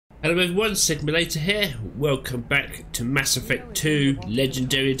Hello everyone, Simulator here. Welcome back to Mass Effect 2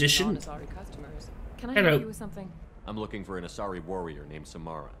 Legendary Edition. Can I Hello. help you with something? I'm looking for an Asari warrior named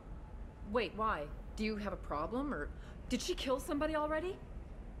Samara. Wait, why? Do you have a problem, or did she kill somebody already?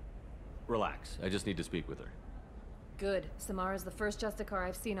 Relax, I just need to speak with her. Good. Samara's the first Justicar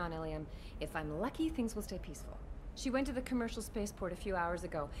I've seen on Ilium. If I'm lucky, things will stay peaceful. She went to the commercial spaceport a few hours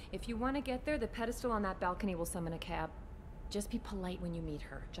ago. If you want to get there, the pedestal on that balcony will summon a cab. Just be polite when you meet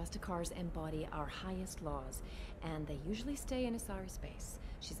her. Justicars embody our highest laws, and they usually stay in Asari space.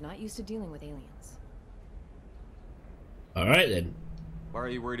 She's not used to dealing with aliens. Alright then. Why are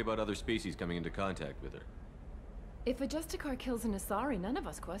you worried about other species coming into contact with her? If a Justicar kills an Asari, none of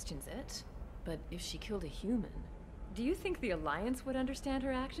us questions it. But if she killed a human, do you think the Alliance would understand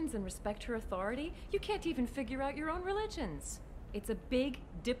her actions and respect her authority? You can't even figure out your own religions. It's a big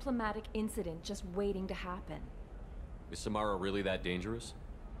diplomatic incident just waiting to happen. Is Samara really that dangerous?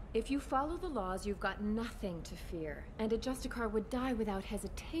 If you follow the laws, you've got nothing to fear, and a Justicar would die without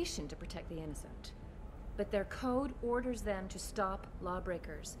hesitation to protect the innocent. But their code orders them to stop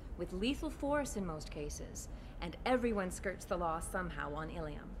lawbreakers, with lethal force in most cases, and everyone skirts the law somehow on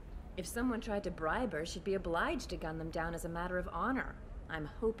Ilium. If someone tried to bribe her, she'd be obliged to gun them down as a matter of honor. I'm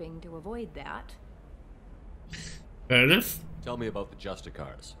hoping to avoid that. Fair enough. Tell me about the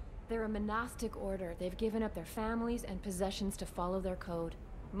Justicars. They're a monastic order. They've given up their families and possessions to follow their code.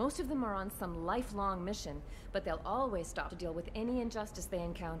 Most of them are on some lifelong mission, but they'll always stop to deal with any injustice they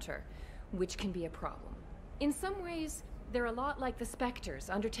encounter, which can be a problem. In some ways, they're a lot like the Spectres,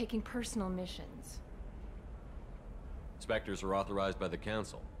 undertaking personal missions. Spectres are authorized by the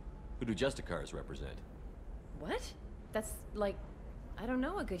Council. Who do Justicars represent? What? That's like, I don't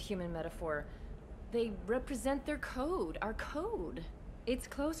know, a good human metaphor. They represent their code, our code. It's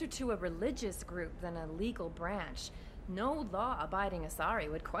closer to a religious group than a legal branch. No law-abiding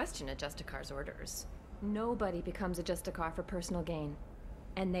Asari would question a Justicar's orders. Nobody becomes a Justicar for personal gain.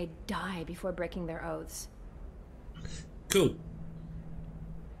 And they die before breaking their oaths. Cool.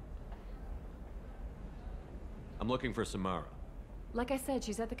 I'm looking for Samara. Like I said,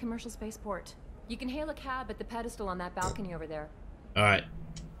 she's at the commercial spaceport. You can hail a cab at the pedestal on that balcony over there. Alright.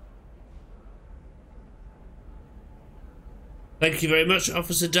 Thank you very much,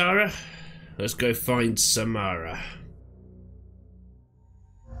 Officer Dara. Let's go find Samara.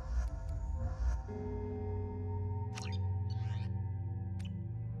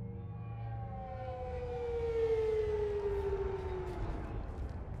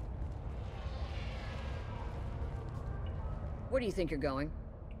 Where do you think you're going?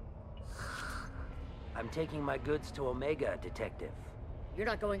 I'm taking my goods to Omega, Detective. You're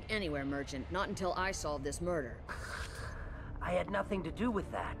not going anywhere, Merchant. Not until I solve this murder. I had nothing to do with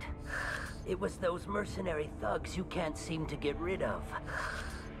that. It was those mercenary thugs you can't seem to get rid of.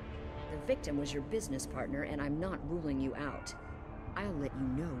 The victim was your business partner, and I'm not ruling you out. I'll let you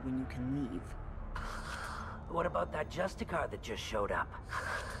know when you can leave. What about that Justicar that just showed up?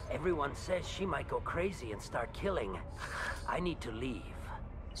 Everyone says she might go crazy and start killing. I need to leave.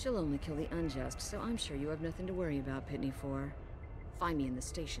 She'll only kill the unjust, so I'm sure you have nothing to worry about, Pitney 4. Find me in the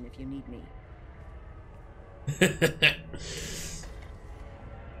station if you need me.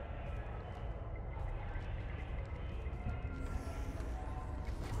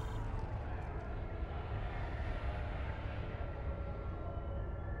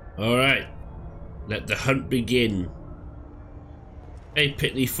 Alright. Let the hunt begin. Hey,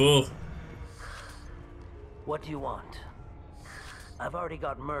 Pitney 4. What do you want? I've already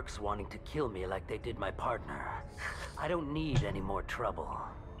got mercs wanting to kill me like they did my partner. I don't need any more trouble.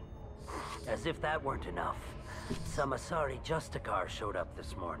 As if that weren't enough, some Asari Justicar showed up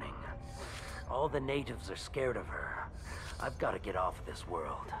this morning. All the natives are scared of her. I've got to get off of this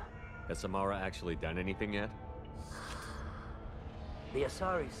world. Has Samara actually done anything yet? The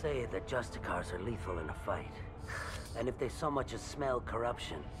Asari say that Justicars are lethal in a fight. And if they so much as smell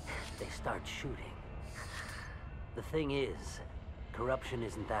corruption, they start shooting. The thing is, corruption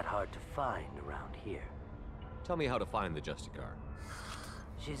isn't that hard to find around here. Tell me how to find the Justicar.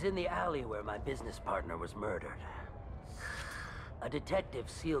 She's in the alley where my business partner was murdered. A detective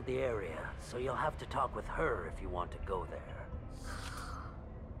sealed the area, so you'll have to talk with her if you want to go there.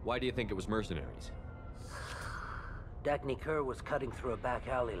 Why do you think it was mercenaries? Dagny Kerr was cutting through a back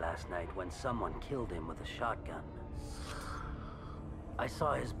alley last night when someone killed him with a shotgun. I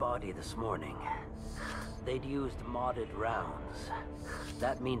saw his body this morning. They'd used modded rounds.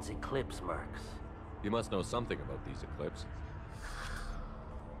 That means Eclipse mercs. You must know something about these Eclipse.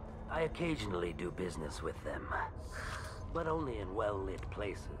 I occasionally do business with them, but only in well-lit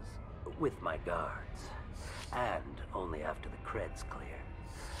places, with my guards, and only after the cred's clear.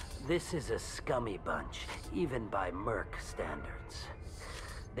 This is a scummy bunch, even by Merc standards.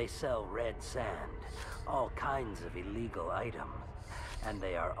 They sell red sand, all kinds of illegal items, and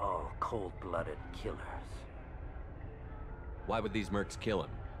they are all cold-blooded killers. Why would these mercs kill him?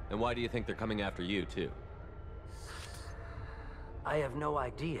 And why do you think they're coming after you, too? I have no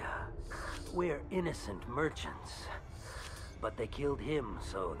idea. We're innocent merchants. But they killed him,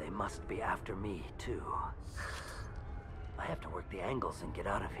 so they must be after me, too. I have to work the angles and get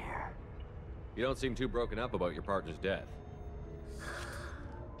out of here. You don't seem too broken up about your partner's death.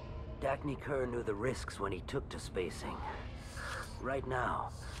 Dagny Kerr knew the risks when he took to spacing. Right now,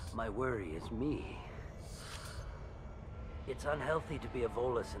 my worry is me. It's unhealthy to be a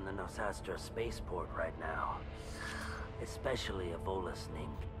Volus in the Nosastra spaceport right now. Especially a Volus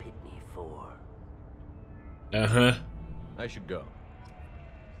named Pitney 4. Uh-huh. I should go.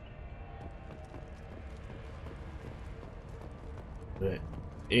 Right.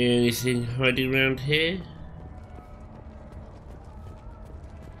 Anything hiding around here?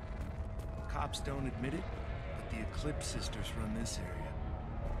 Cops don't admit it, but the Eclipse sisters run this area.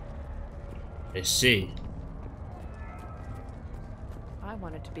 I see. I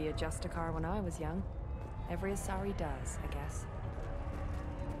wanted to be a Justicar when I was young. Every Asari does, I guess.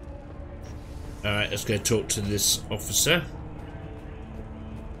 Alright, let's go talk to this officer.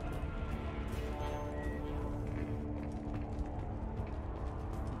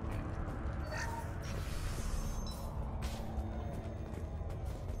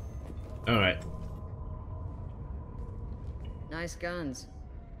 Alright. Nice guns.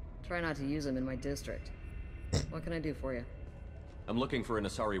 Try not to use them in my district. What can I do for you? I'm looking for an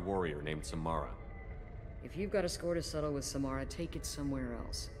Asari warrior named Samara. If you've got a score to settle with Samara, take it somewhere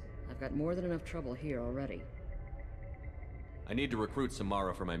else. I've got more than enough trouble here already. I need to recruit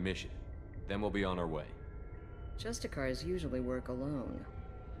Samara for my mission. Then we'll be on our way. Justicars usually work alone,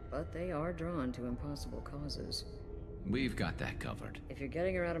 but they are drawn to impossible causes. We've got that covered. If you're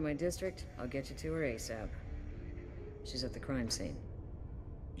getting her out of my district, I'll get you to her ASAP. She's at the crime scene.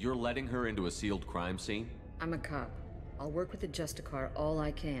 You're letting her into a sealed crime scene? I'm a cop. I'll work with the Justicar all I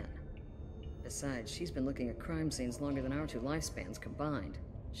can. Besides, she's been looking at crime scenes longer than our two lifespans combined.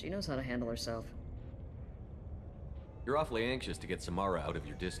 She knows how to handle herself. You're awfully anxious to get Samara out of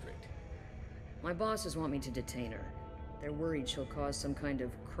your district. My bosses want me to detain her. They're worried she'll cause some kind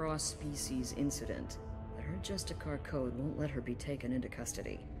of cross-species incident. But her Justicar code won't let her be taken into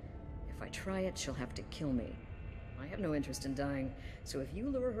custody. If I try it, she'll have to kill me. I have no interest in dying, so if you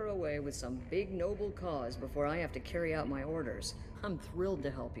lure her away with some big noble cause before I have to carry out my orders, I'm thrilled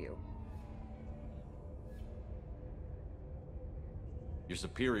to help you. Your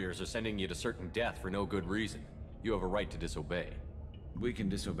superiors are sending you to certain death for no good reason. You have a right to disobey. We can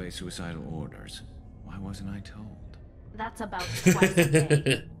disobey suicidal orders. Why wasn't I told? That's about twice a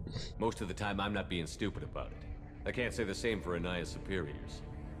day. Most of the time, I'm not being stupid about it. I can't say the same for Anaya's superiors.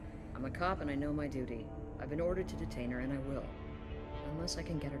 I'm a cop and I know my duty. I've been ordered to detain her and I will. Unless I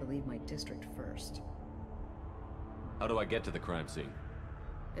can get her to leave my district first. How do I get to the crime scene?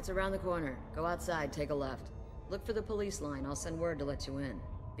 It's around the corner. Go outside, take a left. Look for the police line. I'll send word to let you in.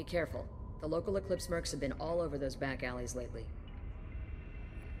 Be careful. The local Eclipse mercs have been all over those back alleys lately.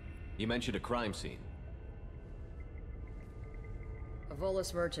 You mentioned a crime scene. A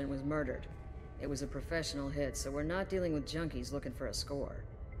Volus merchant was murdered. It was a professional hit, so we're not dealing with junkies looking for a score.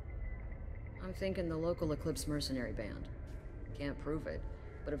 I'm thinking the local Eclipse mercenary band. Can't prove it,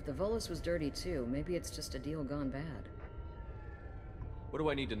 but if the Volus was dirty too, maybe it's just a deal gone bad. What do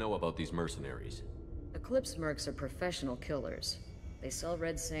I need to know about these mercenaries? Eclipse mercs are professional killers. They sell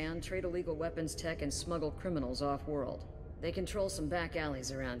red sand, trade illegal weapons tech, and smuggle criminals off-world. They control some back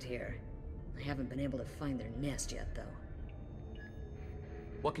alleys around here. I haven't been able to find their nest yet, though.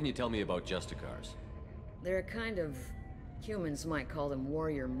 What can you tell me about Justicars? They're a kind of... humans might call them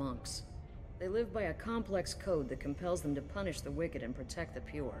warrior monks. They live by a complex code that compels them to punish the wicked and protect the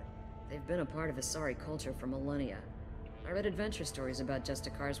pure. They've been a part of Asari culture for millennia. I read adventure stories about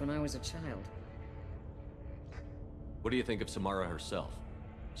Justicars when I was a child. What do you think of Samara herself?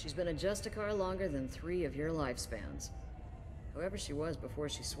 She's been a Justicar longer than 3 of your lifespans. Whoever she was before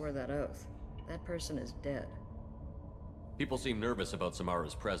she swore that oath, that person is dead. People seem nervous about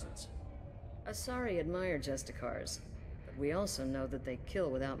Samara's presence. Asari admire Justicars, but we also know that they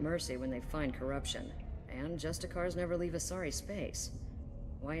kill without mercy when they find corruption. And Justicars never leave Asari space.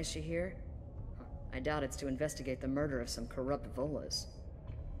 Why is she here? I doubt it's to investigate the murder of some corrupt Volas.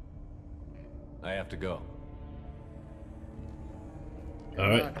 I have to go.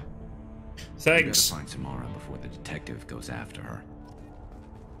 Alright. We Thanks. gotta find Samara before the detective goes after her.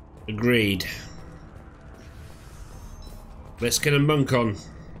 Agreed. Let's get a monk on.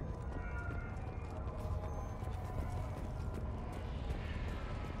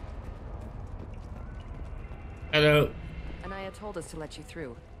 Hello. Anaya told us to let you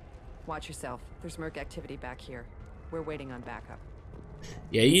through. Watch yourself. There's Merc activity back here. We're waiting on backup.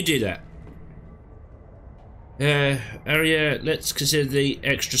 Yeah, you do that. Arya, let's consider the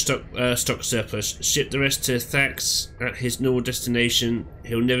extra stock surplus. Ship the rest to Thax at his normal destination.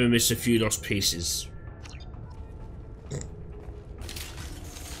 He'll never miss a few lost pieces.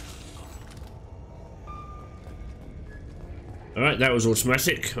 Alright, that was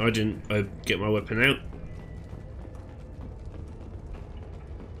automatic. I didn't get my weapon out.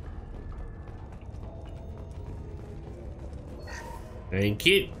 Thank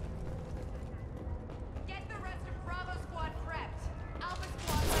you. Get the rest of Bravo Squad prepped. Alpha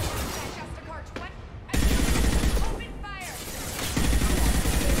Squad, just a car 20. Open fire!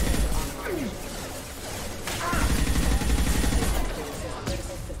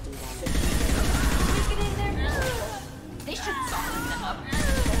 Get in there. They should soften them up.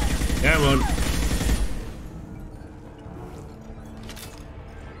 Come on.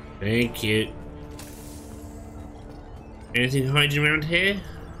 Thank you. Anything hiding around here?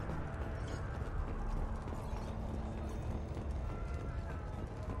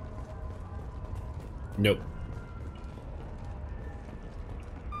 Nope.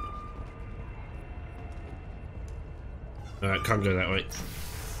 Alright, can't go that way.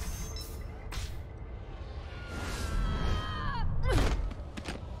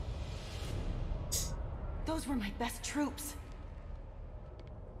 Those were my best troops.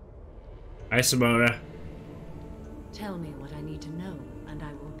 Hi, Samara. Tell me what I need to know, and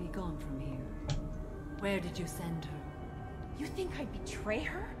I will be gone from here. Where did you send her? You think I'd betray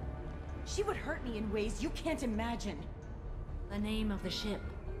her? She would hurt me in ways you can't imagine. The name of the ship.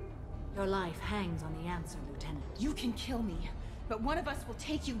 Your life hangs on the answer, Lieutenant. You can kill me, but one of us will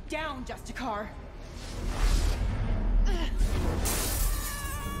take you down, Justicar.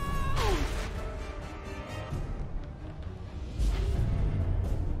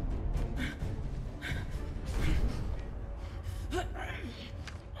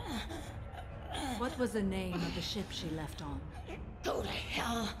 What was the name of the ship she left on? Go to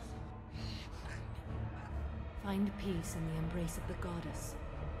hell. Find peace in the embrace of the goddess.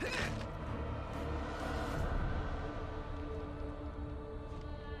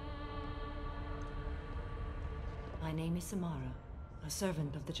 My name is Samara, a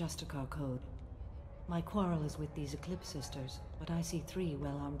servant of the Justicar Code. My quarrel is with these Eclipse Sisters, but I see 3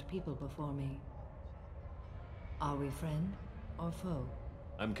 well-armed people before me. Are we friend or foe?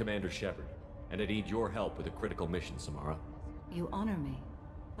 I'm Commander Shepard, and I need your help with a critical mission, Samara. You honor me,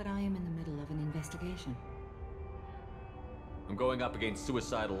 but I am in the middle of an investigation. I'm going up against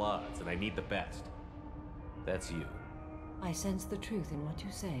suicidal odds, and I need the best. That's you. I sense the truth in what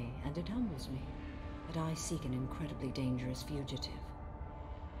you say, and it humbles me. But I seek an incredibly dangerous fugitive.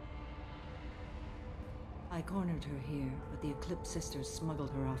 I cornered her here, but the Eclipse Sisters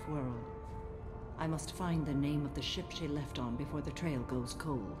smuggled her off-world. I must find the name of the ship she left on before the trail goes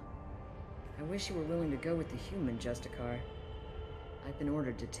cold. I wish you were willing to go with the human, Justicar. I've been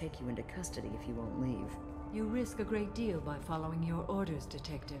ordered to take you into custody if you won't leave. You risk a great deal by following your orders,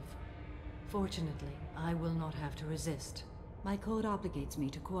 Detective. Fortunately, I will not have to resist. My code obligates me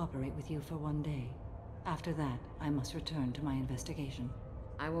to cooperate with you for 1 day. After that, I must return to my investigation.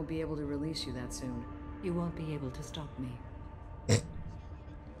 I won't be able to release you that soon. You won't be able to stop me.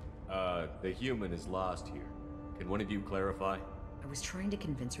 The human is lost here. Can one of you clarify? I was trying to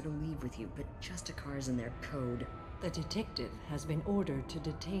convince her to leave with you, but Justicar's in their code. The detective has been ordered to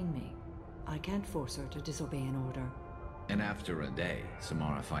detain me. I can't force her to disobey an order. And after a day,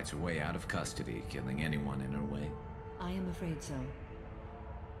 Samara fights her way out of custody, killing anyone in her way. I am afraid so.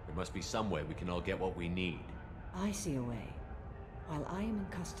 There must be some way we can all get what we need. I see a way. While I am in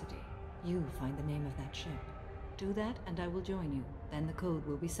custody, you find the name of that ship. Do that, and I will join you. Then the code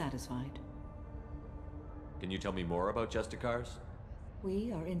will be satisfied. Can you tell me more about Justicars?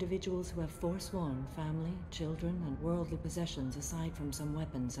 We are individuals who have forsworn family, children, and worldly possessions aside from some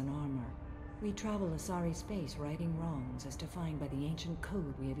weapons and armor. We travel Asari space righting wrongs as defined by the ancient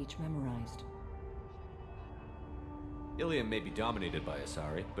code we have each memorized. Ilium may be dominated by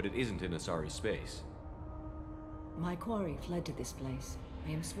Asari, but it isn't in Asari space. My quarry fled to this place.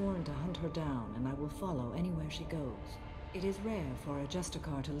 I am sworn to hunt her down, and I will follow anywhere she goes. It is rare for a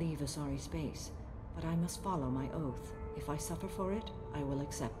Justicar to leave Asari space, but I must follow my oath. If I suffer for it, I will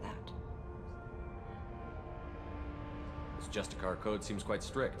accept that. This Justicar code seems quite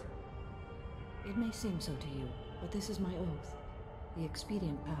strict. It may seem so to you, but this is my oath. The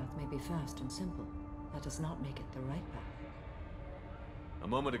expedient path may be fast and simple. That does not make it the right path. A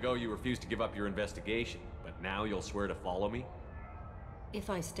moment ago you refused to give up your investigation, but now you'll swear to follow me? If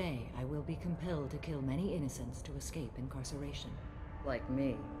I stay, I will be compelled to kill many innocents to escape incarceration. Like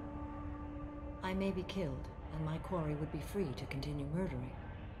me. I may be killed, and my quarry would be free to continue murdering.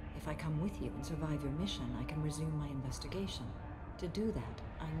 If I come with you and survive your mission, I can resume my investigation. To do that,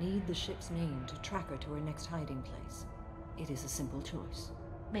 I need the ship's name to track her to her next hiding place. It is a simple choice.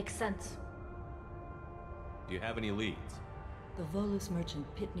 Makes sense. Do you have any leads? The Volus merchant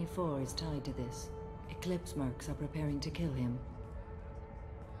Pitney 4 is tied to this. Eclipse mercs are preparing to kill him.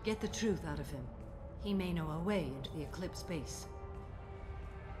 Get the truth out of him. He may know a way into the Eclipse base.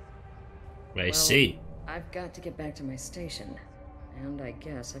 I see. I've got to get back to my station. And I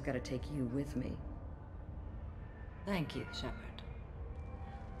guess I've got to take you with me. Thank you, Shepard.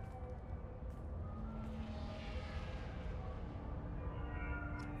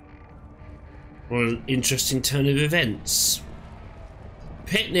 What an interesting turn of events.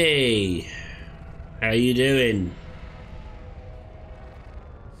 Pitney! How you doing?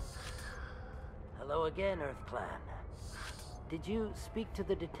 Hello again, Earth Clan. Did you speak to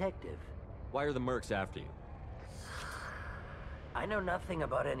the detective? Why are the mercs after you? I know nothing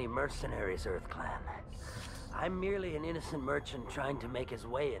about any mercenaries, Earth Clan. I'm merely an innocent merchant trying to make his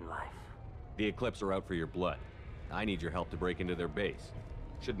way in life. The Eclipse are out for your blood. I need your help to break into their base.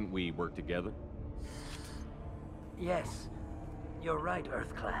 Shouldn't we work together? Yes, you're right,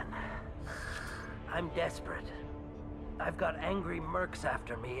 Earth Clan. I'm desperate. I've got angry mercs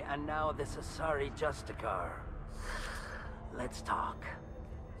after me, and now this Asari Justicar. Let's talk.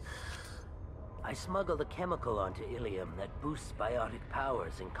 I smuggled a chemical onto Ilium that boosts biotic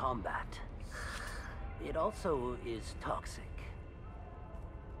powers in combat. It also is toxic.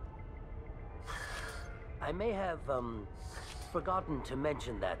 I may have, forgotten to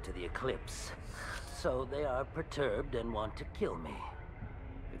mention that to the Eclipse. So they are perturbed and want to kill me.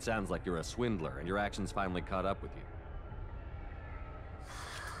 It sounds like you're a swindler, and your actions finally caught up with you.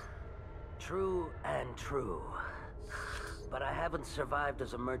 True and true. But I haven't survived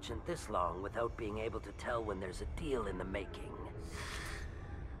as a merchant this long without being able to tell when there's a deal in the making.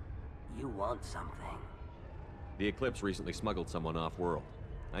 You want something. The Eclipse recently smuggled someone off-world.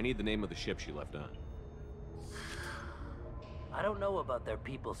 I need the name of the ship she left on. I don't know about their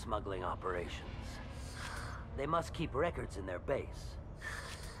people smuggling operations. They must keep records in their base.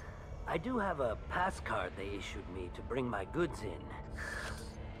 I do have a pass card they issued me to bring my goods in.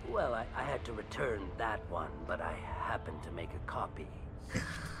 Well, I had to return that one, but I happened to make a copy.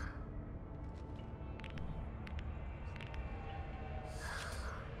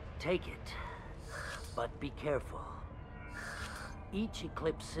 Take it, but be careful. Each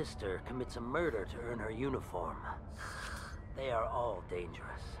Eclipse sister commits a murder to earn her uniform. They are all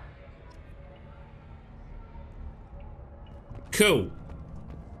dangerous. Cool.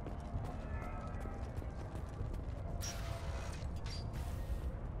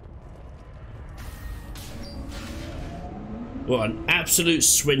 What an absolute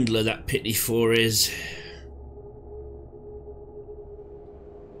swindler that Pitney 4 is.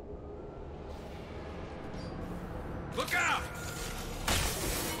 Look out!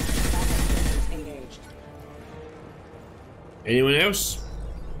 Engaged. Anyone else?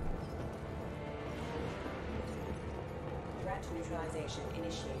 Threat neutralization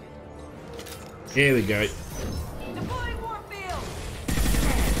initiated. Here we go. Deploying Warfield!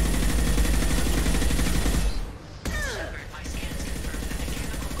 My scans confirm that a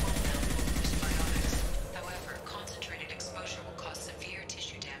chemical compound will boost biotics. However, concentrated exposure will cause severe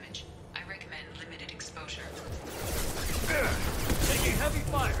tissue damage. I recommend limited exposure. Taking heavy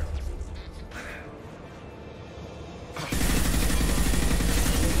fire!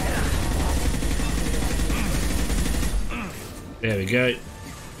 There we go.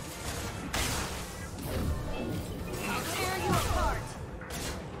 I'll tear you apart!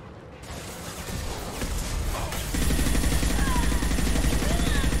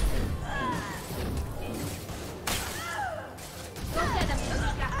 Don't let them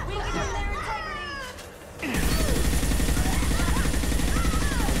weaken their integrity!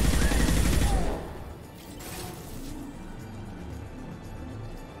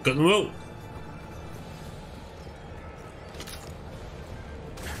 Got them all.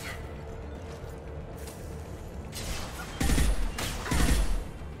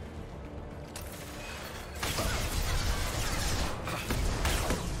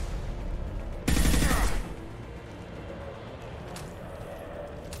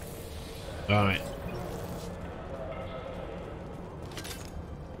 Alright.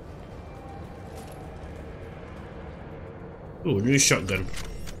 Oh, new shotgun.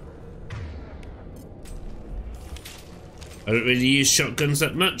 I don't really use shotguns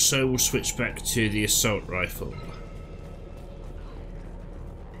that much, so we'll switch back to the assault rifle.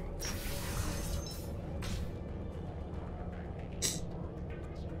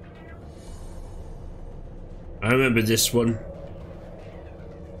 I remember this one.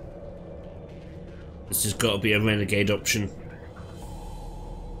 This has got to be a renegade option.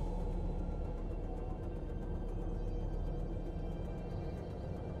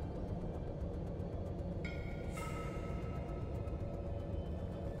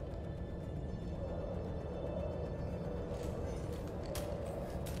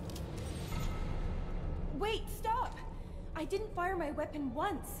 Wait, stop! I didn't fire my weapon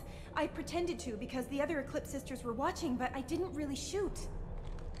once. I pretended to because the other Eclipse sisters were watching, but I didn't really shoot.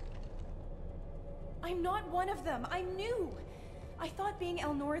 I'm not one of them. I'm new. I thought being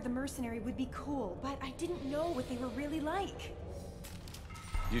Elnora the mercenary would be cool, but I didn't know what they were really like.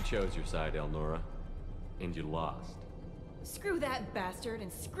 You chose your side, Elnora, and you lost. Screw that bastard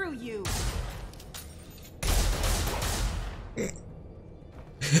and screw you.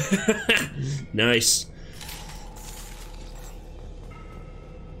 Nice.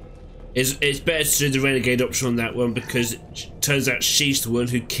 It's better to do the renegade option on that one because it turns out she's the one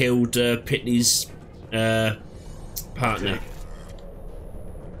who killed Pitney's partner.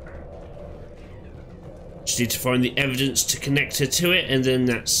 Just need to find the evidence to connect her to it, and then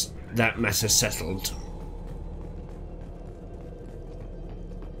that's that matter settled.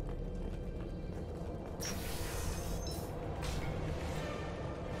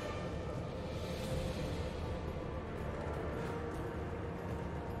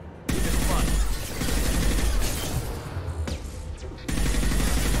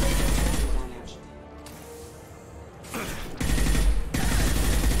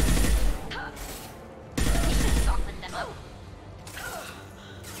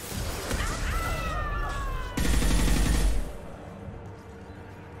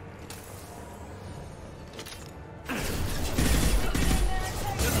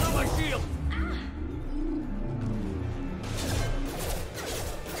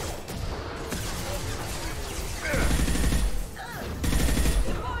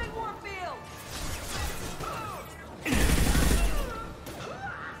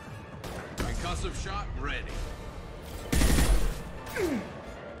 Shot ready.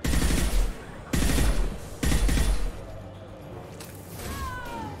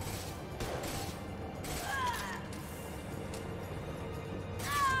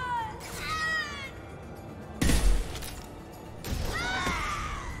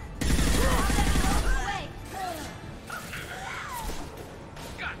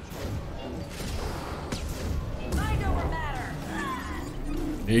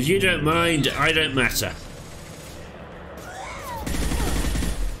 If you don't mind, I don't matter.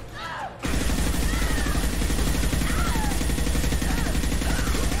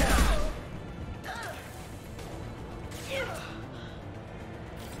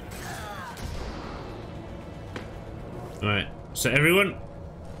 Alright, so everyone?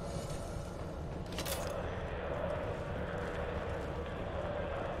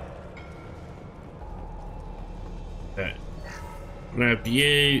 Alright. Grab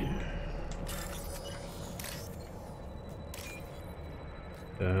you.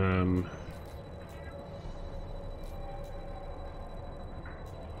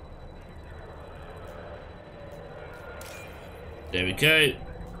 There we go.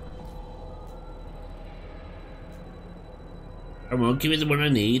 Come on, give me the one I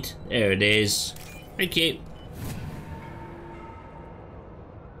need. There it is. Thank you.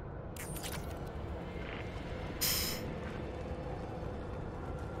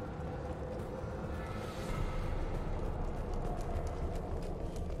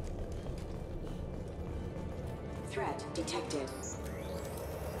 Threat detected.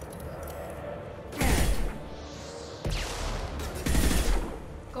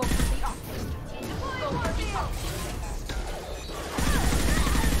 Go for the office. Go for the office.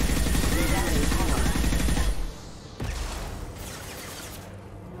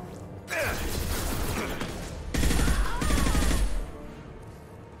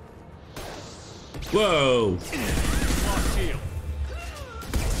 Whoa!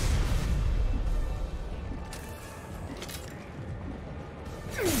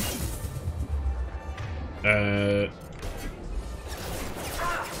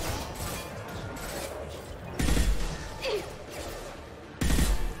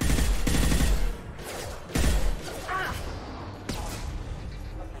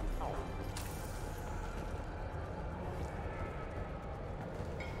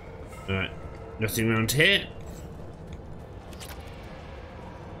 Alright, nothing around here.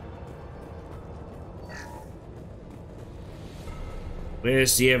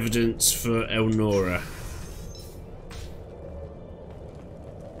 Where's the evidence for Elnora?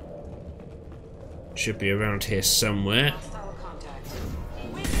 Should be around here somewhere.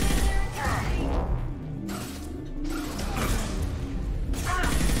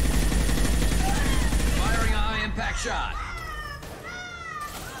 shot.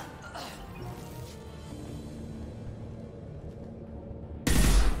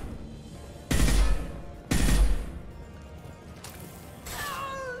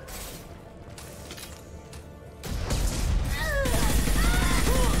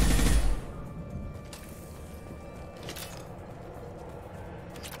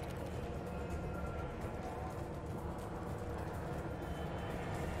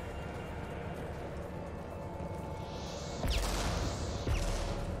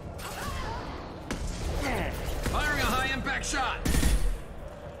 Firing a high impact shot.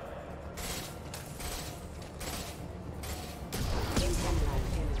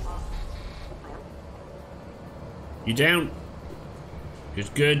 You down?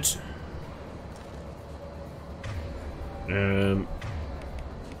 Good, good.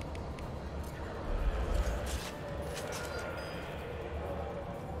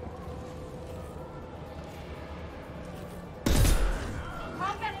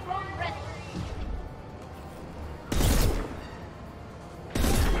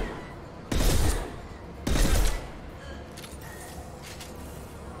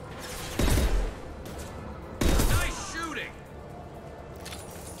 Nice shooting.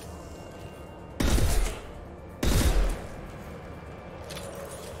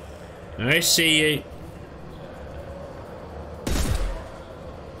 I see you.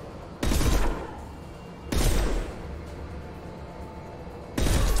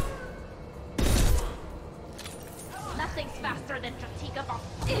 Nothing's faster than Strategic Bomb.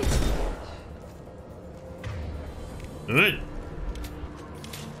 Alright.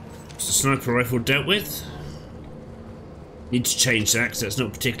 It's the sniper rifle dealt with. Need to change that because that's not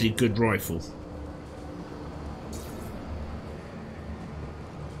a particularly good rifle.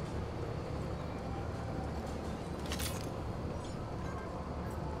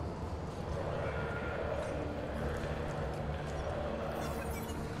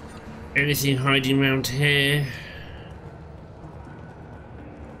 Anything hiding around here?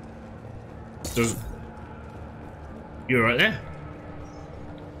 Doesn't. You're right there.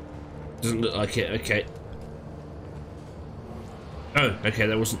 Doesn't look like it. Okay. Oh, okay.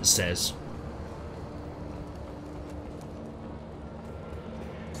 That wasn't the stairs.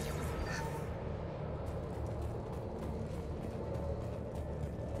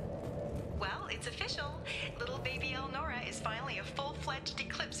 Well, it's official. Little baby Elnora is finally a full-fledged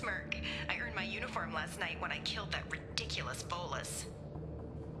Eclipse Merc. I earned my uniform last night when I killed that ridiculous bolus.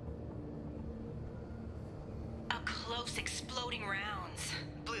 Up close, exploding rounds.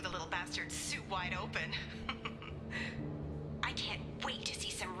 Blew the little bastard's suit wide open. I can't wait to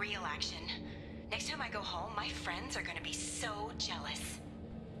see some real action. Next time I go home, my friends are gonna be so jealous.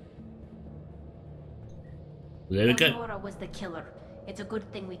 There we go. Nora was the killer. It's a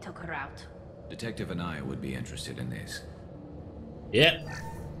good thing we took her out. Detective and I would be interested in this. Yep.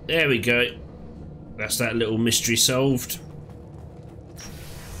 There we go. That's that little mystery solved.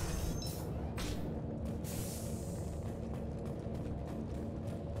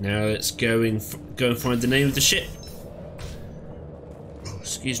 Now let's go and find the name of the ship. Oh,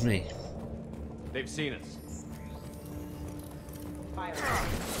 excuse me. They've seen us.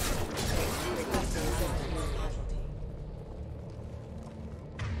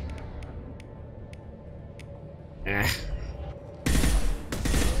 Ah.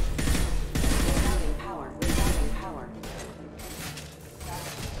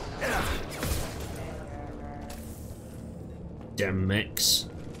 Damn mechs.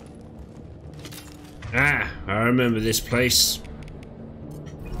 Ah, I remember this place.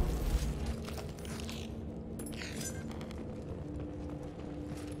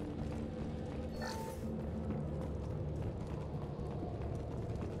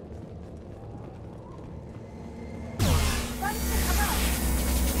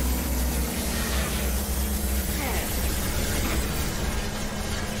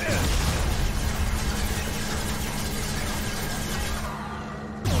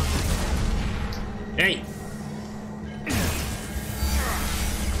 Hey!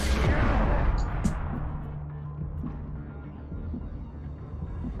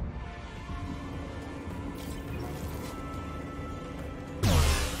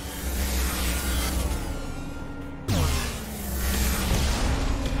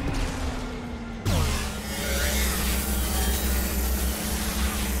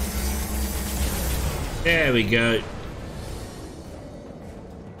 There we go.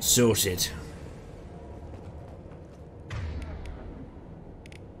 Sorted.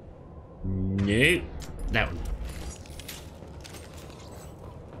 Nope. That one.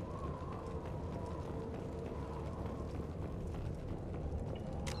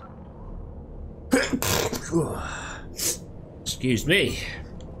 Excuse me.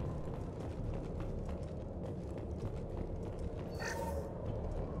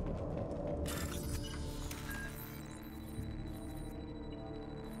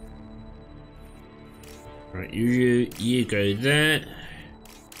 Right, you go there.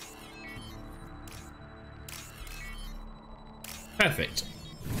 Perfect.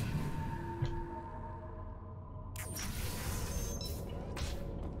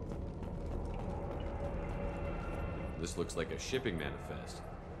 This looks like a shipping manifest.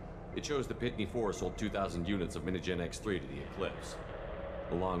 It shows the Pitney 4 sold 2,000 units of Minigen X3 to the Eclipse,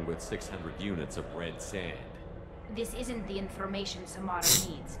 along with 600 units of red sand. This isn't the information Samara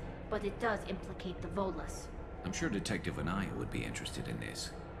needs, but it does implicate the Volas. I'm sure Detective Anaya would be interested in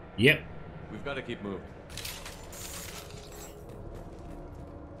this. Yep. We've got to keep moving.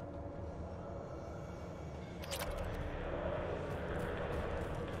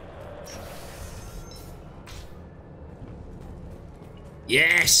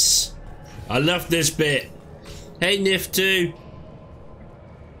 Yes! I love this bit. Hey, Nif 2.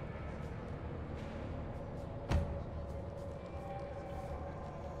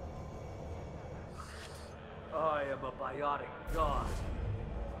 I am a biotic god.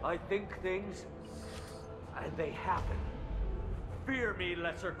 I think things, and they happen. Fear me,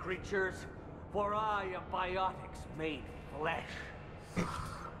 lesser creatures, for I am biotics made flesh.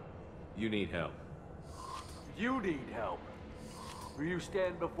 You need help. You need help. For you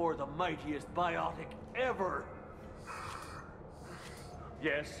stand before the mightiest biotic ever.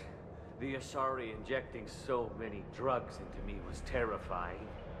 Yes, the Asari injecting so many drugs into me was terrifying.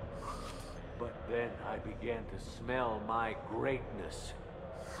 But then I began to smell my greatness.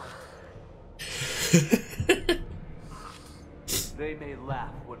 They may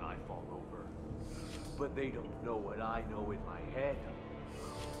laugh when I fall over, but they don't know what I know in my head.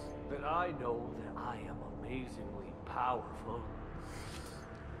 That I know that I am amazingly powerful.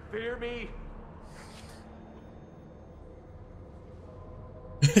 Fear me?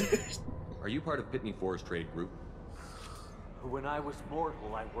 Are you part of Pitney 4's trade group? When I was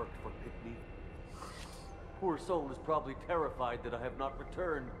mortal, I worked for Pitney. Poor soul is probably terrified that I have not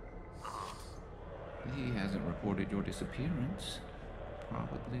returned. He hasn't reported your disappearance.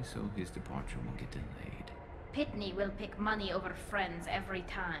 Probably so his departure will get delayed. Pitney will pick money over friends every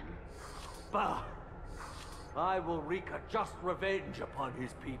time. Bah! I will wreak a just revenge upon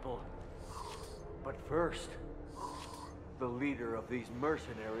his people. But first, the leader of these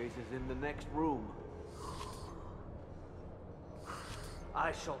mercenaries is in the next room.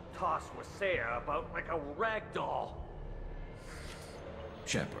 I shall toss Wasea about like a rag doll.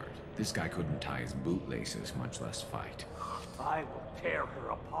 Shepard, this guy couldn't tie his bootlaces, much less fight. I will tear her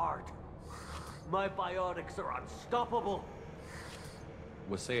apart. My biotics are unstoppable.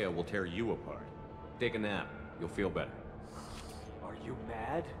 Wasea will tear you apart. Take a nap. You'll feel better. Are you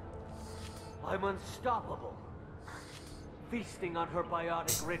mad? I'm unstoppable. Feasting on her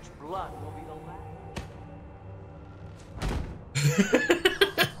biotic-rich blood will be the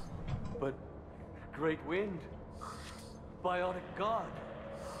last. But Great Wind, biotic god.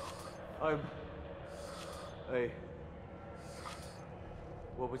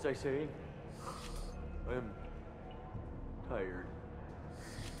 What was I saying? I'm tired.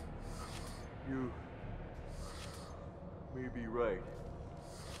 You may be right.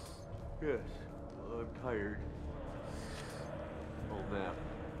 Yes, I'm tired. I'll nap.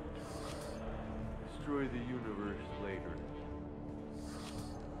 Destroy the universe later.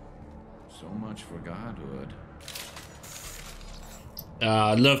 So much for godhood.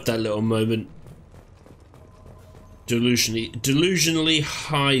 I love that little moment. Delusionally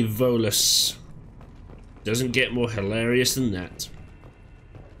high Volus. Doesn't get more hilarious than that.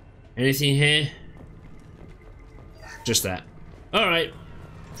 Anything here? Just that. Alright.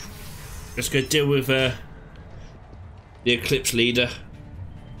 Let's go deal with the Eclipse leader.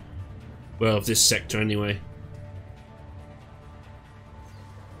 Well, of this sector anyway.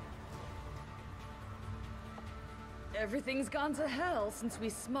 Everything's gone to hell since we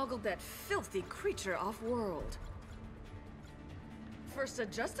smuggled that filthy creature off-world. First a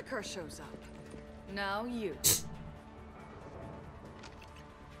Justicar shows up. Now you.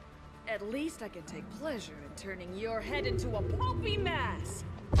 At least I can take pleasure in turning your head into a pulpy mass.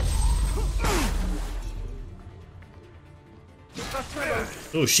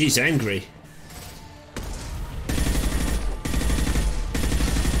 Oh, she's angry.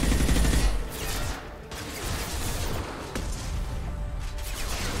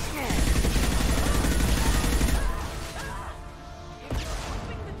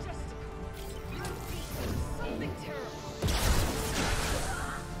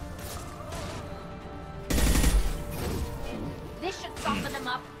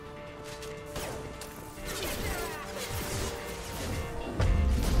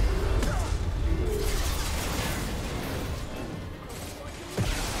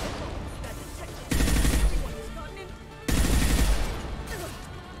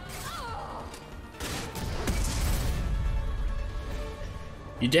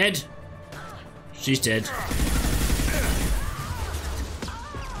 You dead? She's dead.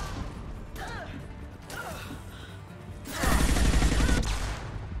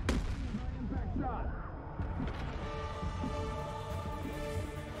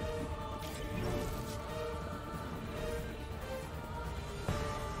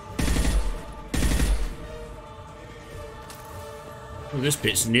 Well, this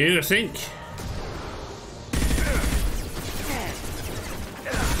bit's new, I think.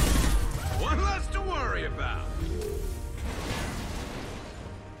 One less to worry about.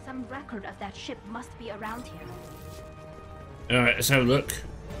 Some record of that ship must be around here. Alright, let's have a look.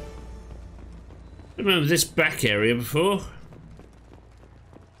 I remember this back area before.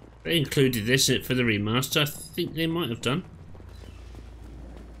 They included this for the remaster. I think they might have done.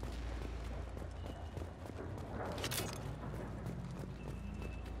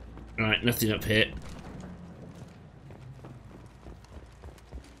 Right, nothing up here.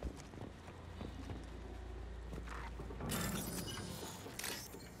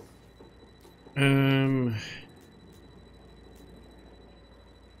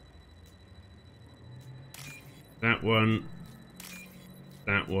 That one.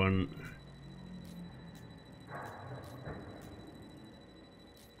 That one.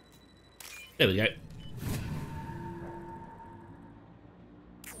 There we go.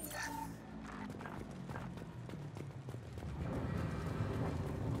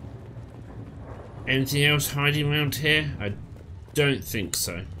 Anything else hiding around here? I don't think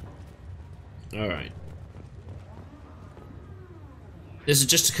so. Alright. There's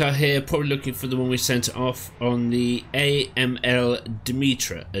just a car here, probably looking for the one we sent off on the AML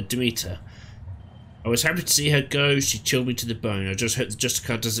Demeter. I was happy to see her go, she chilled me to the bone. I just hope the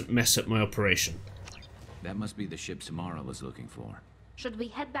Justicar doesn't mess up my operation. That must be the ship Samara was looking for. Should we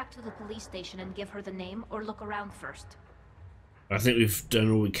head back to the police station and give her the name, or look around first? I think we've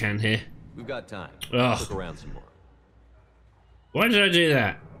done all we can here. We've got time. Ugh. Look around some more. Why did I do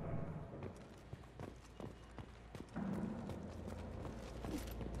that?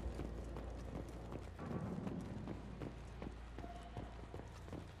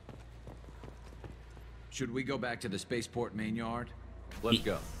 Should we go back to the spaceport main yard? Let's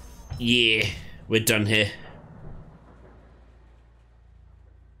go. Yeah, we're done here.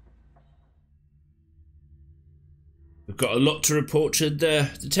 We've got a lot to report to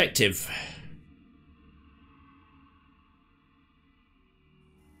the detective.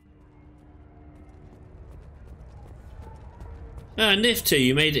 Ah, Nifty,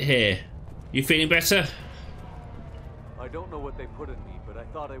 you made it here. You feeling better? I don't know what they put in me, but I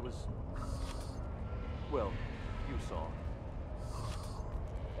thought I was... well, you saw.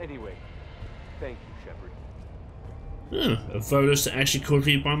 Anyway, thank you, Shepard. Oh, a Volus that actually called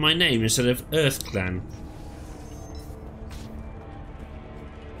me by my name instead of Earth Clan.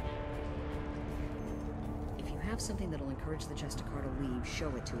 If you have something that'll encourage the Justicar to leave, show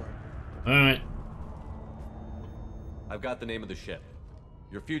it to her. Alright. I've got the name of the ship.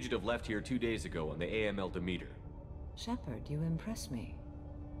 Your fugitive left here 2 days ago on the AML Demeter. Shepard, you impress me.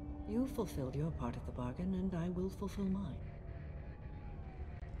 You fulfilled your part of the bargain, and I will fulfill mine.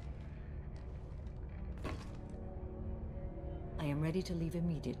 I am ready to leave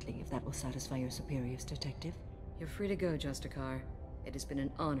immediately, if that will satisfy your superiors, Detective. You're free to go, Justicar. It has been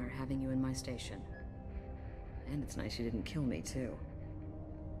an honor having you in my station. And it's nice you didn't kill me, too.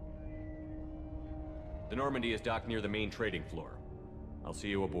 The Normandy is docked near the main trading floor. I'll see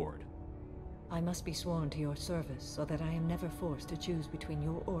you aboard. I must be sworn to your service, so that I am never forced to choose between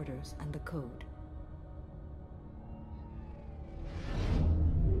your orders and the Code.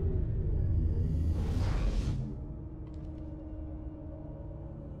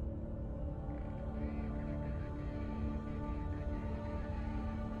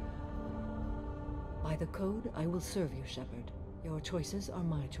 By the Code, I will serve you, Shepard. Your choices are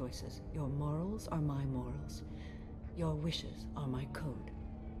my choices. Your morals are my morals. Your wishes are my code.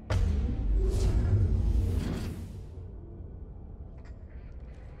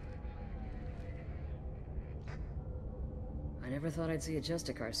 I never thought I'd see a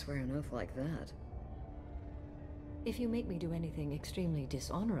Justicar swear an oath like that. If you make me do anything extremely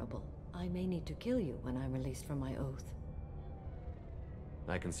dishonorable, I may need to kill you when I'm released from my oath.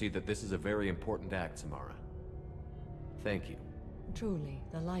 I can see that this is a very important act, Samara. Thank you. Truly,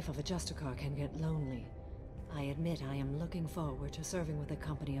 the life of a Justicar can get lonely. I admit I am looking forward to serving with a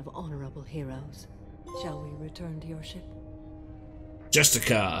company of honorable heroes. Shall we return to your ship?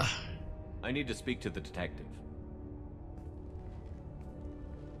 Justicar. I need to speak to the detective.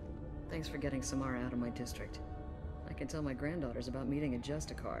 Thanks for getting Samara out of my district. I can tell my granddaughters about meeting a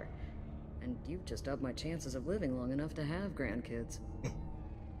Justicar. And you've just upped my chances of living long enough to have grandkids.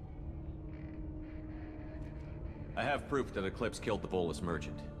 I have proof that Eclipse killed the Volus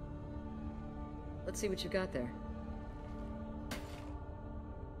merchant. Let's see what you got there.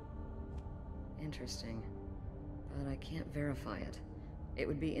 Interesting. But I can't verify it. It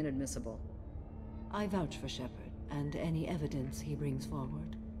would be inadmissible. I vouch for Shepard, and any evidence he brings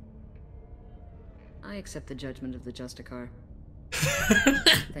forward. I accept the judgment of the Justicar.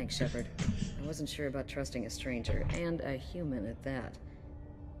 Thanks, Shepard. I wasn't sure about trusting a stranger, and a human at that.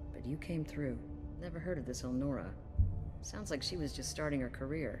 But you came through. Never heard of this Elnora. Sounds like she was just starting her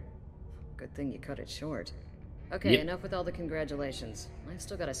career. Good thing you cut it short. Okay, Yep. Enough with all the congratulations. I've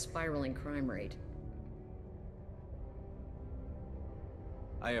still got a spiraling crime rate.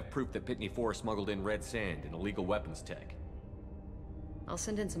 I have proof that Pitney 4 smuggled in red sand and illegal weapons tech. I'll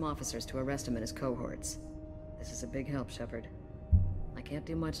send in some officers to arrest him and his cohorts. This is a big help, Shepard. I can't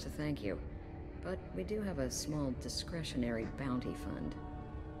do much to thank you, but we do have a small discretionary bounty fund.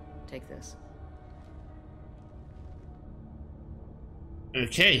 Take this.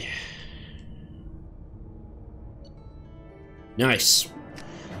 Okay. Nice.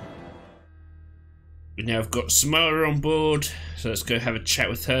 We now have got Samara on board, so let's go have a chat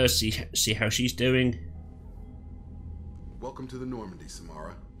with her, see how she's doing. Welcome to the Normandy,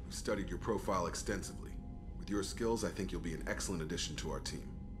 Samara. We've studied your profile extensively. With your skills, I think you'll be an excellent addition to our team.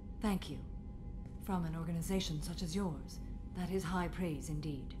 Thank you. From an organization such as yours, that is high praise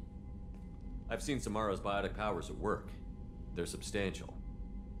indeed. I've seen Samara's biotic powers at work. They're substantial.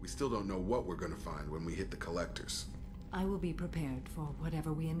 We still don't know what we're going to find when we hit the collectors. I will be prepared for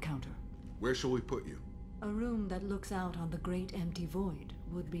whatever we encounter. Where shall we put you? A room that looks out on the great empty void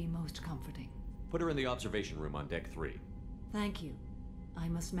would be most comforting. Put her in the observation room on deck 3. Thank you. I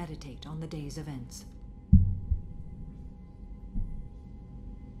must meditate on the day's events.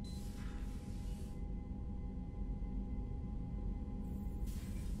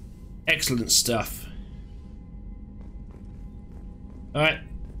 Excellent stuff. Alright.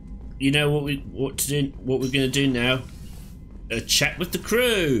 You know what we're gonna do now? A chat with the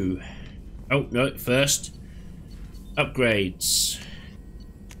crew. Oh no, first. Upgrades.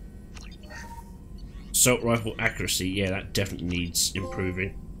 Assault rifle accuracy, yeah, that definitely needs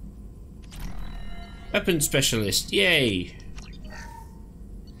improving. Weapon specialist, yay!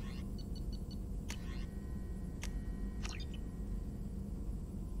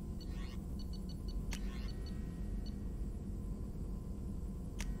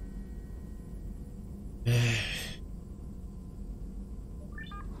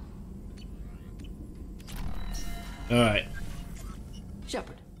 Alright.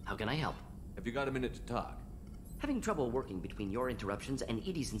 Shepard, how can I help? Have you got a minute to talk? Having trouble working between your interruptions and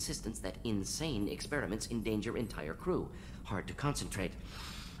Edie's insistence that insane experiments endanger entire crew. Hard to concentrate.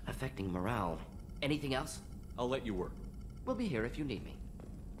 Affecting morale. Anything else? I'll let you work. We'll be here if you need me.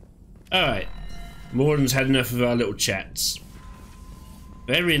 Alright. Morden's had enough of our little chats.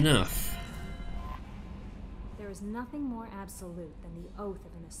 Fair enough. There is nothing more absolute than the oath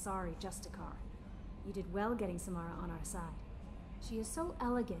of an Asari Justicar. You did well getting Samara on our side. She is so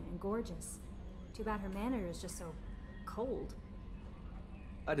elegant and gorgeous. Too bad her manner is just so cold.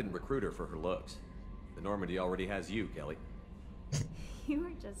 I didn't recruit her for her looks. The Normandy already has you, Kelly. You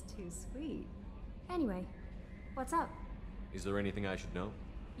were just too sweet. Anyway, what's up? Is there anything I should know?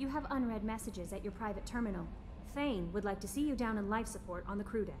 You have unread messages at your private terminal. Thane would like to see you down in life support on the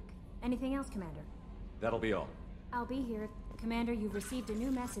crew deck. Anything else, Commander? That'll be all. I'll be here. Commander, you've received a new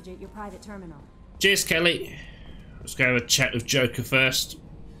message at your private terminal. Cheers, Kelly. Let's go have a chat with Joker first.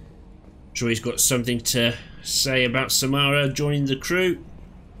 I'm sure he's got something to say about Samara joining the crew.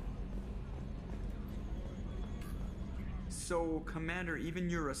 So, Commander, even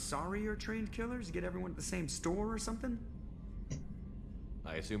your Asari are trained killers? Get everyone at the same store or something?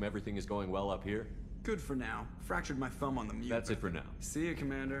 I assume everything is going well up here? Good for now. Fractured my thumb on the mute. That's it for now. See you,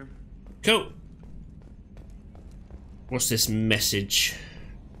 Commander. Cool. What's this message?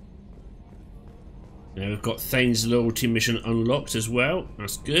 Now we've got Thane's loyalty mission unlocked as well.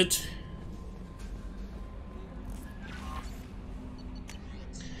 That's good.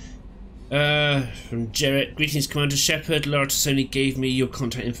 From Jarrett. Greetings, Commander Shepard. Lara Tassoni gave me your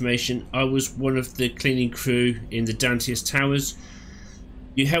contact information. I was one of the cleaning crew in the Dantius Towers.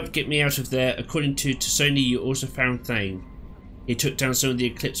 You helped get me out of there. According to Tassoni, you also found Thane. He took down some of the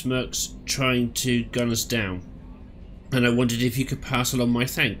Eclipse mercs trying to gun us down. And I wondered if you could pass along my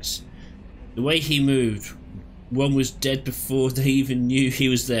thanks. The way he moved, one was dead before they even knew he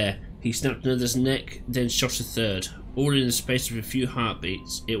was there. He snapped another's neck, then shot a third, all in the space of a few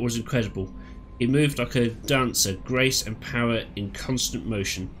heartbeats. It was incredible. He moved like a dancer, grace and power in constant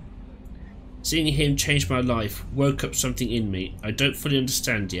motion. Seeing him changed my life, woke up something in me. I don't fully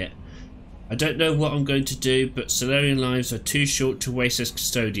understand yet. I don't know what I'm going to do, but Solarian lives are too short to waste as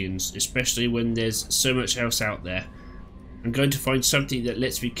custodians, especially when there's so much else out there. I'm going to find something that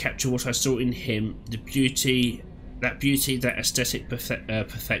lets me capture what I saw in him, that beauty, that aesthetic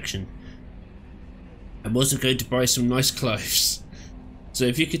perfection. I'm also going to buy some nice clothes. So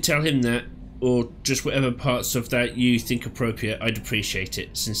if you could tell him that, or just whatever parts of that you think appropriate, I'd appreciate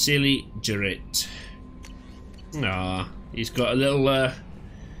it. Sincerely, Jarrett. Ah, he's got a little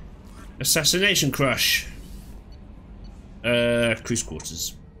assassination crush. Cruise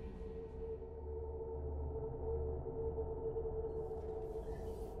quarters.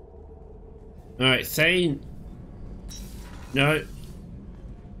 Alright, Thane. No.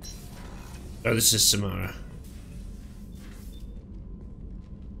 Oh, this is Samara.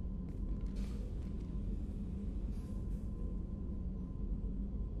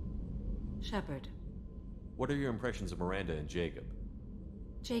 Shepard. What are your impressions of Miranda and Jacob?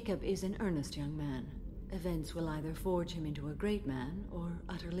 Jacob is an earnest young man. Events will either forge him into a great man or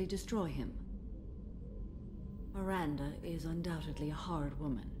utterly destroy him. Miranda is undoubtedly a hard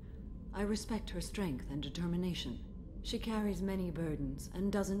woman. I respect her strength and determination. She carries many burdens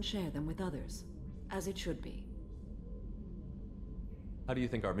and doesn't share them with others, as it should be. How do you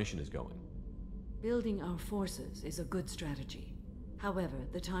think our mission is going? Building our forces is a good strategy. However,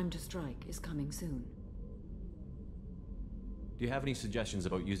 the time to strike is coming soon. Do you have any suggestions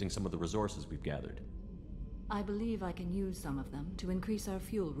about using some of the resources we've gathered? I believe I can use some of them to increase our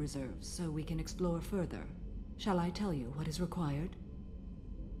fuel reserves so we can explore further. Shall I tell you what is required?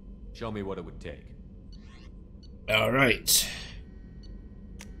 Show me what it would take. Alright.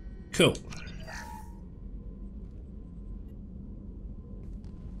 Cool.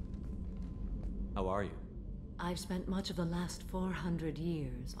 How are you? I've spent much of the last 400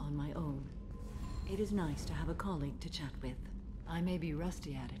 years on my own. It is nice to have a colleague to chat with. I may be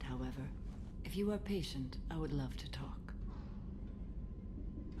rusty at it, however. If you are patient, I would love to talk.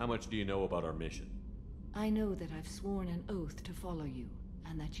 How much do you know about our mission? I know that I've sworn an oath to follow you,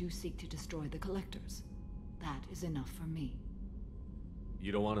 and that you seek to destroy the Collectors. That is enough for me.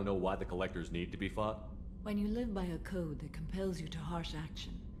 You don't want to know why the Collectors need to be fought? When you live by a code that compels you to harsh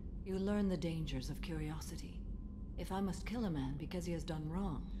action, you learn the dangers of curiosity. If I must kill a man because he has done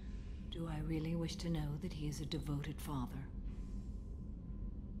wrong, do I really wish to know that he is a devoted father?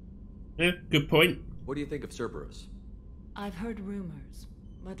 Yeah, good point. What do you think of Cerberus? I've heard rumors,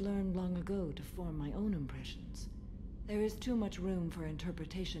 but learned long ago to form my own impressions. There is too much room for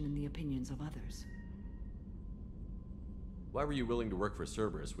interpretation in the opinions of others. Why were you willing to work for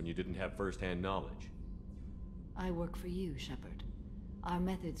Cerberus when you didn't have first-hand knowledge? I work for you, Shepard. Our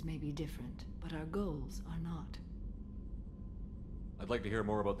methods may be different, but our goals are not. I'd like to hear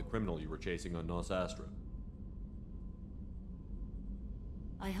more about the criminal you were chasing on Nos Astra.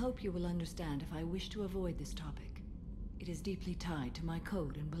 I hope you will understand if I wish to avoid this topic. It is deeply tied to my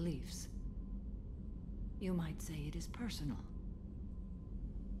code and beliefs. You might say it is personal.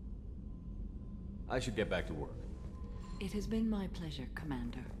 I should get back to work. It has been my pleasure,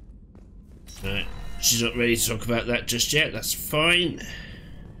 Commander. Alright, she's not ready to talk about that just yet, that's fine.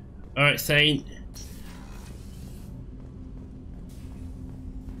 Alright, Thane.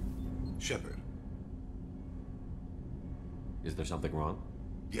 Shepard. Is there something wrong?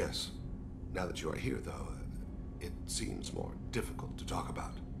 Yes. Now that you are here, though, it seems more difficult to talk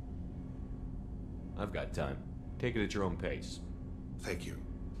about. I've got time. Take it at your own pace. Thank you.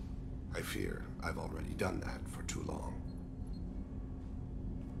 I fear I've already done that for too long.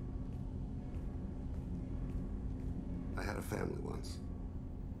 I had a family once.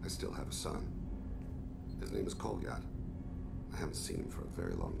 I still have a son. His name is Kolyat. I haven't seen him for a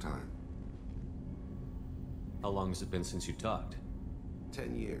very long time. How long has it been since you talked?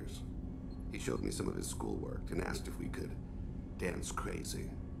 10 years. He showed me some of his schoolwork and asked if we could dance crazy.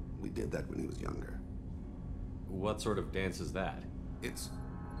 We did that when he was younger. What sort of dance is that? It's...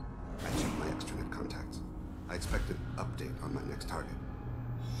 I checked my extranet contacts. I expect an update on my next target.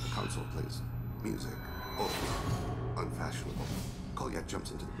 The console plays music, old, unfashionable. Kolyat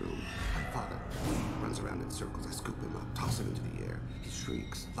jumps into the room. My father runs around in circles. I scoop him up, toss him into the air. He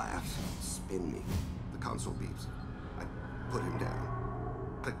shrieks, laughs, spin me. The console beeps. I put him down.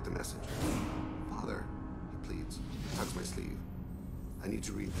 Click the message. Father, he pleads. Tugs my sleeve. I need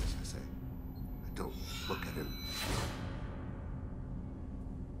to read this, I say. I don't look at him.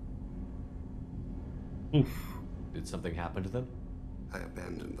 Oof. Did something happen to them? I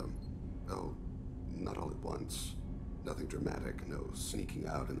abandoned them. Oh, not all at once. Nothing dramatic, no sneaking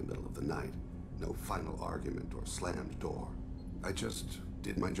out in the middle of the night, no final argument or slammed door. I just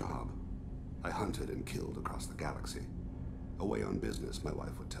did my job. I hunted and killed across the galaxy. Away on business, my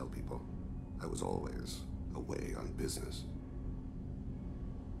wife would tell people. I was always away on business.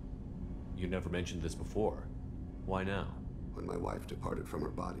 You never mentioned this before. Why now? When my wife departed from her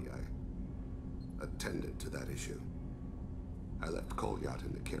body, I attended to that issue. I left Kolyat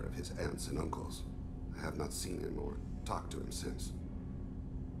in the care of his aunts and uncles. I have not seen him or talked to him since.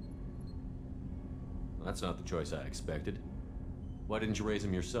 That's not the choice I expected. Why didn't you raise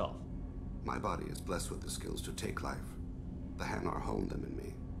him yourself? My body is blessed with the skills to take life. The Hanar honed them in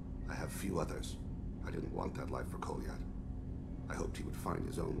me. I have few others. I didn't want that life for Kolyat. I hoped he would find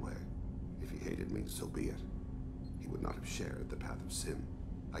his own way. If he hated me, so be it. He would not have shared the path of sin.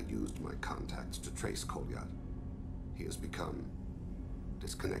 I used my contacts to trace Kolyat. He has become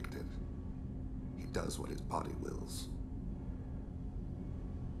disconnected. He does what his body wills.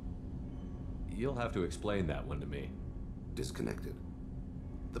 You'll have to explain that one to me. Disconnected.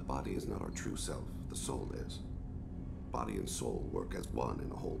 The body is not our true self, the soul is. Body and soul work as one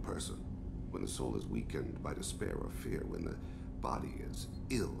in a whole person. When the soul is weakened by despair or fear, when the body is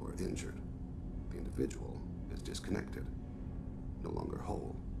ill or injured, the individual is disconnected, no longer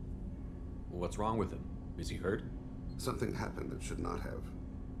whole. What's wrong with him? Is he hurt? Something happened that should not have.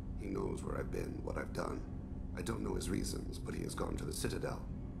 He knows where I've been, what I've done. I don't know his reasons, but he has gone to the Citadel.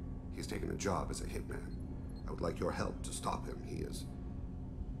 He's taken a job as a hitman. I would like your help to stop him.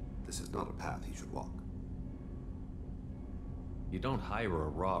 This is not a path he should walk. You don't hire a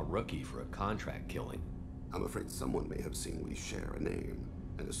raw rookie for a contract killing. I'm afraid someone may have seen we share a name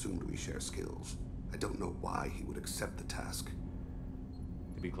and assumed we share skills. I don't know why he would accept the task.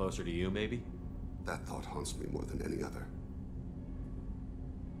 To be closer to you, maybe? That thought haunts me more than any other.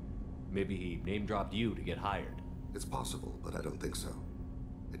 Maybe he name-dropped you to get hired. It's possible, but I don't think so.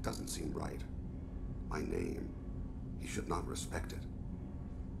 It doesn't seem right. My name. He should not respect it.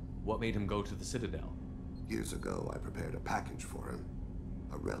 What made him go to the Citadel? Years ago, I prepared a package for him.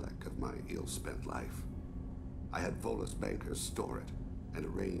 A relic of my ill-spent life. I had Volus bankers store it, and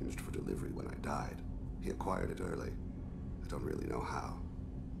arranged for delivery when I died. He acquired it early. I don't really know how.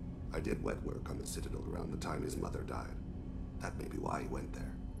 I did wet work on the Citadel around the time his mother died. That may be why he went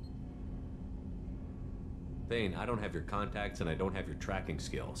there. Thane, I don't have your contacts and I don't have your tracking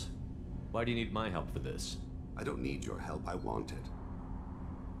skills. Why do you need my help for this? I don't need your help, I want it.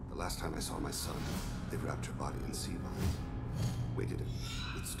 The last time I saw my son, they wrapped her body in sea vines, weighted it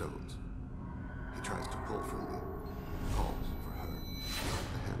with stones. He tries to pull from me, calls for her.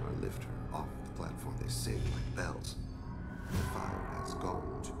 The Hanar lift her off the platform. They sing like bells. The fire has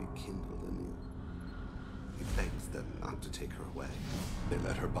gone to be kindled anew. He begs them not to take her away. They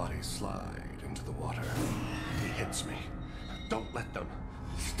let her body slide into the water. He hits me. Don't let them.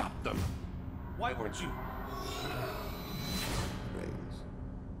 Stop them. Why weren't you? It rains.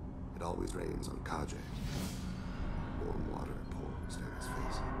 It always rains on Kajay. Warm water pours down his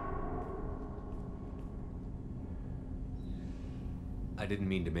face. I didn't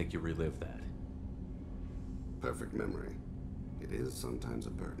mean to make you relive that. Perfect memory. It is sometimes a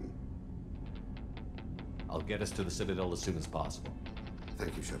burden. I'll get us to the Citadel as soon as possible.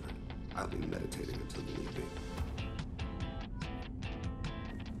 Thank you, Shepard. I'll be meditating until you need me.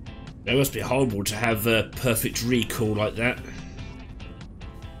 It must be horrible to have a perfect recall like that.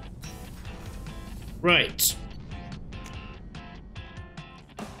 Right.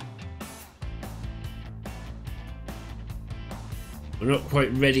 We're not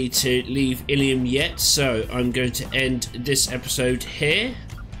quite ready to leave Ilium yet, so I'm going to end this episode here.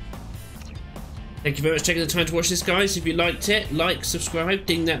 Thank you very much for taking the time to watch this, guys. If you liked it, like, subscribe,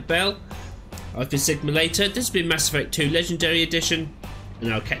 ding that bell. I've been Sigma Later. This has been Mass Effect 2 Legendary Edition,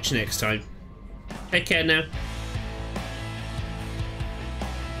 and I'll catch you next time. Take care now.